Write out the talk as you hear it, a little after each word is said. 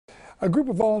A group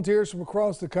of volunteers from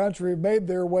across the country have made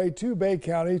their way to Bay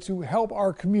County to help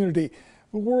our community.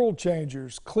 The World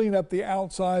Changers clean up the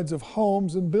outsides of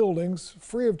homes and buildings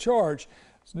free of charge.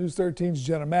 As News 13's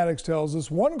Jenna Maddox tells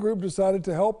us, one group decided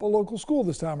to help a local school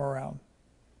this time around.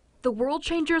 The World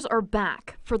Changers are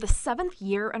back for the 7th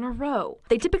year in a row.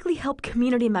 They typically help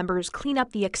community members clean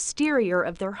up the exterior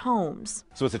of their homes.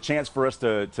 So it's a chance for us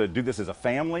to do this as a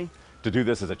family, to do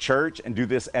this as a church, and do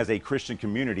this as a Christian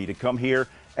community, to come here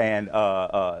and,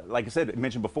 like I said,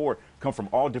 mentioned before, come from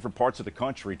all different parts of the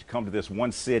country to come to this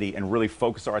one city and really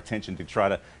focus our attention to try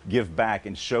to give back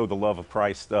and show the love of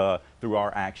Christ through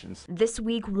our actions. This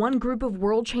week, one group of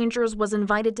World Changers was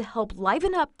invited to help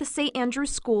liven up the St.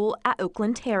 Andrew's School at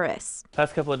Oakland Terrace.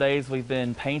 Past couple of days, we've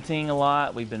been painting a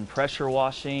lot, we've been pressure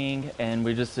washing, and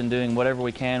we've just been doing whatever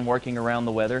we can, working around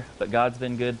the weather, but God's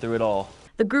been good through it all.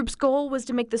 The group's goal was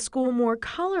to make the school more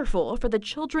colorful for the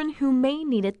children who may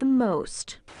need it the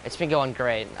most. It's been going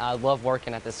great. I love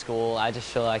working at this school. I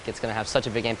just feel like it's going to have such a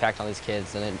big impact on these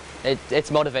kids, and it's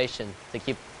motivation to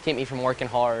keep me from working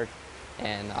hard,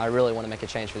 and I really want to make a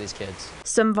change for these kids.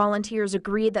 Some volunteers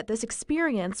agreed that this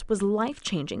experience was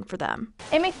life-changing for them.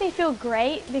 It makes me feel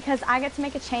great because I get to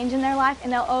make a change in their life,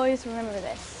 and they'll always remember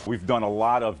this. We've done a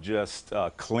lot of just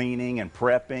cleaning and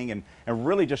prepping and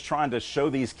really just trying to show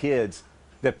these kids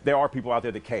that there are people out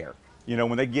there that care. You know,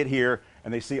 when they get here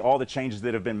and they see all the changes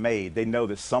that have been made, they know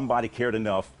that somebody cared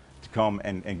enough to come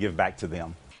and give back to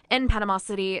them. In Panama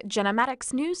City, Jenna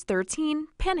Maddox, News 13,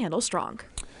 Panhandle Strong.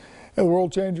 The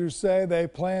World Changers say they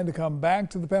plan to come back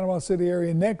to the Panama City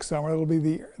area next summer. It'll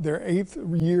be their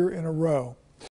 8th year in a row.